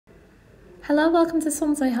Hello, welcome to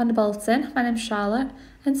Swansway Honda Bolton. My name's Charlotte,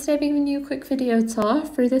 and today I'm giving you a quick video tour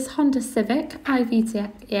through this Honda Civic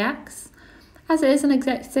i-VTEC EX. As it is an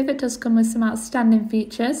executive, it does come with some outstanding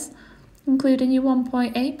features, including your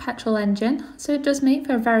 1.8 petrol engine, so it does make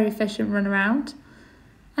for a very efficient run around.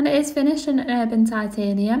 And it is finished in urban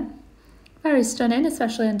titanium. Very stunning,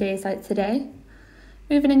 especially on days like today.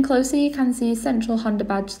 Moving in closer, you can see your central Honda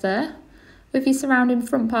badge there, with your surrounding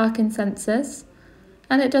front parking sensors.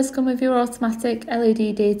 And it does come with your automatic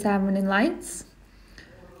LED daytime running lights,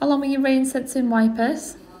 along with your rain sensing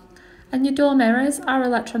wipers, and your door mirrors are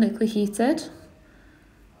electronically heated.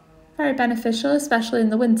 Very beneficial, especially in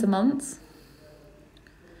the winter months.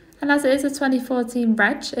 And as it is a 2014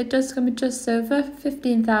 reg, it does come with just over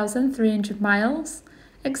 15,300 miles,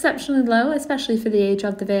 exceptionally low, especially for the age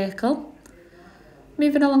of the vehicle.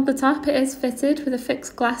 Moving along the top, it is fitted with a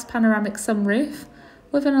fixed glass panoramic sunroof,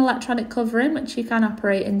 with an electronic covering which you can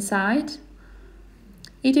operate inside.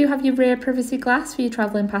 You do have your rear privacy glass for your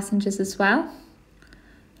travelling passengers as well.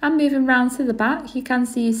 And moving round to the back, you can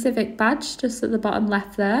see your Civic badge just at the bottom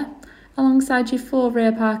left there, alongside your 4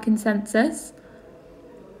 rear parking sensors.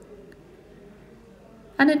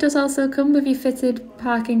 And it does also come with your fitted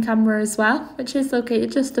parking camera as well, which is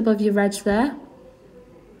located just above your reg there.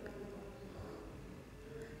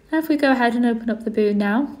 And if we go ahead and open up the boot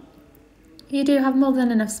now, you do have more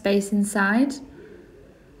than enough space inside,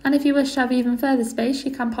 and if you wish to have even further space,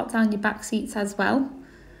 you can pop down your back seats as well,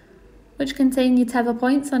 which contain your tether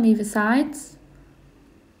points on either side.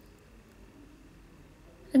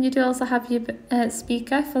 And you do also have your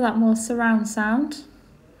speaker for that more surround sound.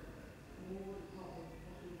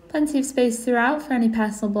 Plenty of space throughout for any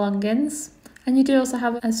personal belongings, and you do also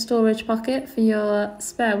have a storage pocket for your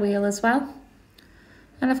spare wheel as well.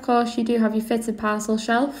 And of course you do have your fitted parcel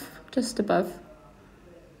shelf just above.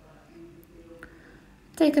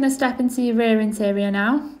 Taking a step into your rear interior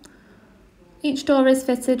now. Each door is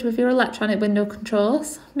fitted with your electronic window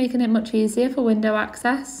controls, making it much easier for window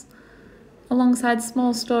access, alongside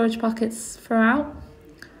small storage pockets throughout.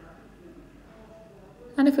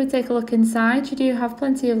 And if we take a look inside, you do have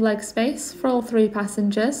plenty of leg space for all 3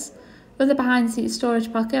 passengers, with a behind seat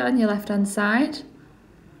storage pocket on your left hand side.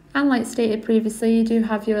 And like stated previously, you do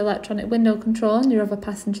have your electronic window control on your other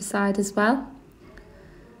passenger side as well.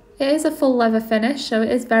 It is a full leather finish, so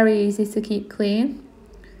it is very easy to keep clean.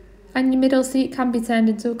 And your middle seat can be turned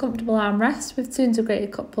into a comfortable armrest with 2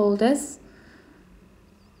 integrated cup holders.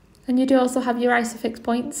 And you do also have your ISOFIX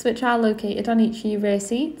points, which are located on each of your rear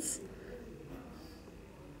seats.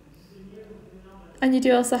 And you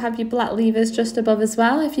do also have your black levers just above as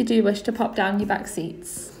well, if you do wish to pop down your back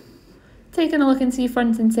seats. Taking a look into your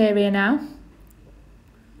front interior now.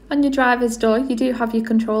 On your driver's door, you do have your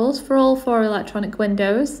controls for all 4 electronic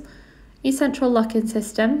windows, your central locking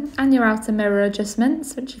system, and your outer mirror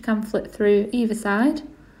adjustments, which you can flip through either side.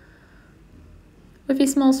 With your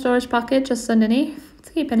small storage pocket just underneath,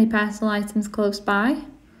 to keep any personal items close by.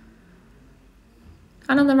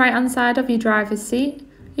 And on the right hand side of your driver's seat,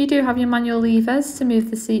 you do have your manual levers to move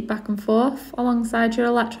the seat back and forth, alongside your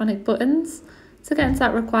electronic buttons to get into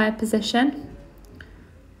that required position.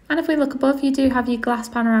 And if we look above, you do have your glass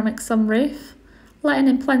panoramic sunroof, letting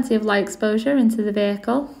in plenty of light exposure into the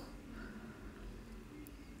vehicle.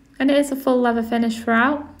 And it is a full leather finish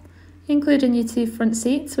throughout, including your 2 front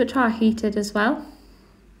seats, which are heated as well.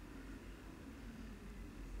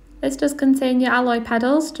 This does contain your alloy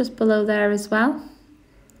pedals just below there as well.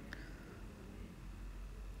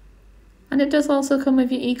 And it does also come with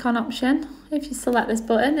your Econ option. If you select this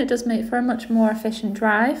button, it does make for a much more efficient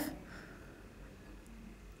drive.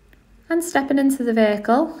 And stepping into the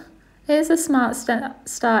vehicle, it is a smart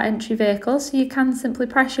start entry vehicle, so you can simply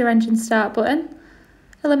press your engine start button,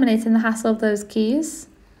 eliminating the hassle of those keys.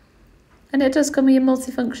 And it does come with your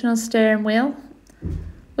multifunctional steering wheel,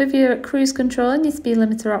 with your cruise control and your speed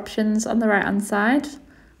limiter options on the right hand side,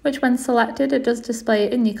 which when selected it does display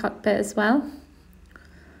it in your cockpit as well.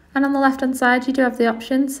 And on the left hand side, you do have the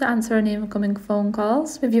option to answer any incoming phone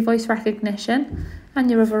calls with your voice recognition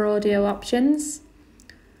and your other audio options.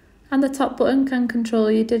 And the top button can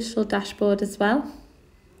control your digital dashboard as well.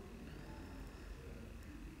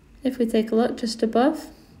 If we take a look just above,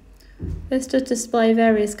 this does display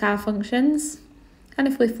various car functions. And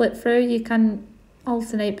if we flip through, you can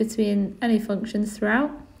alternate between any functions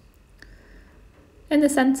throughout. In the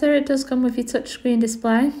centre, it does come with your touchscreen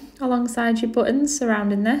display, alongside your buttons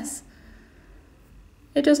surrounding this.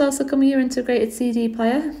 It does also come with your integrated CD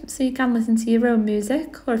player, so you can listen to your own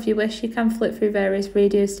music, or if you wish, you can flip through various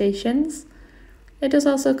radio stations. It does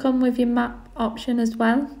also come with your map option as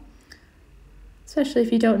well, especially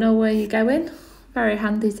if you don't know where you're going. Very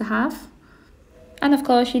handy to have. And of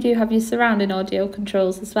course you do have your surrounding audio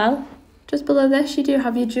controls as well. Just below this you do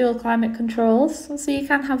have your dual climate controls, so you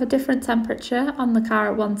can have a different temperature on the car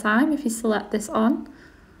at one time if you select this on.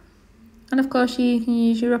 And of course you can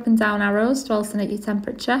use your up and down arrows to alternate your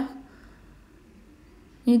temperature.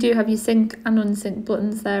 You do have your sync and unsync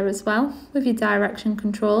buttons there as well, with your direction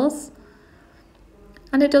controls.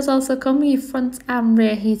 And it does also come with your front and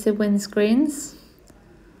rear heated windscreens.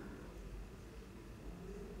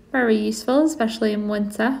 Very useful, especially in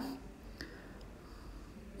winter.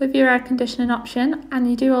 With your air conditioning option, and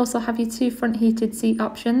you do also have your 2 front heated seat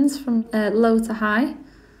options from low to high,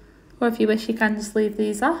 or if you wish you can just leave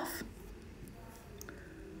these off.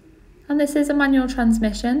 And this is a manual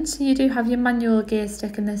transmission, so you do have your manual gear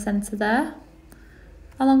stick in the centre there,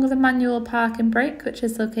 along with a manual parking brake which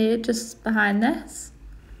is located just behind this.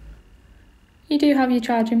 You do have your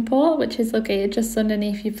charging port which is located just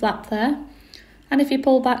underneath your flap there, and if you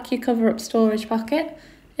pull back your cover up storage pocket,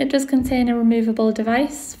 it does contain a removable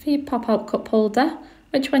device for your pop-out cup holder,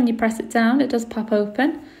 which when you press it down it does pop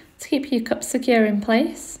open to keep your cup secure in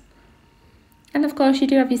place. And of course you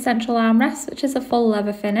do have your central armrest, which is a full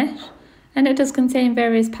leather finish, and it does contain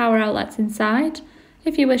various power outlets inside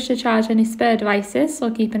if you wish to charge any spare devices or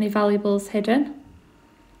keep any valuables hidden.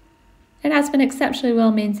 It has been exceptionally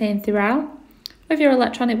well maintained throughout, with your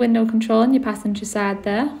electronic window control on your passenger side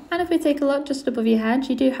there. And if we take a look just above your head,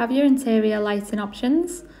 you do have your interior lighting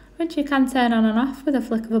options, which you can turn on and off with a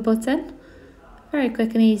flick of a button. Very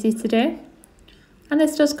quick and easy to do. And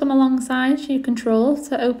this does come alongside your control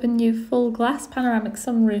to open your full glass panoramic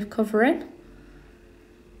sunroof covering.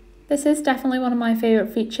 This is definitely one of my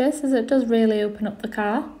favourite features, as it does really open up the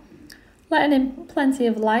car, letting in plenty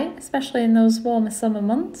of light, especially in those warmer summer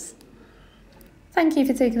months. Thank you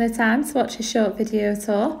for taking the time to watch a short video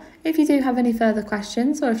tour. If you do have any further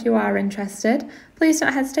questions, or if you are interested, please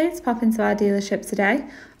don't hesitate to pop into our dealership today,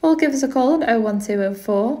 or give us a call on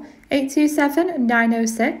 01204 827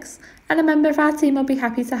 906, and a member of our team will be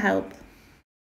happy to help.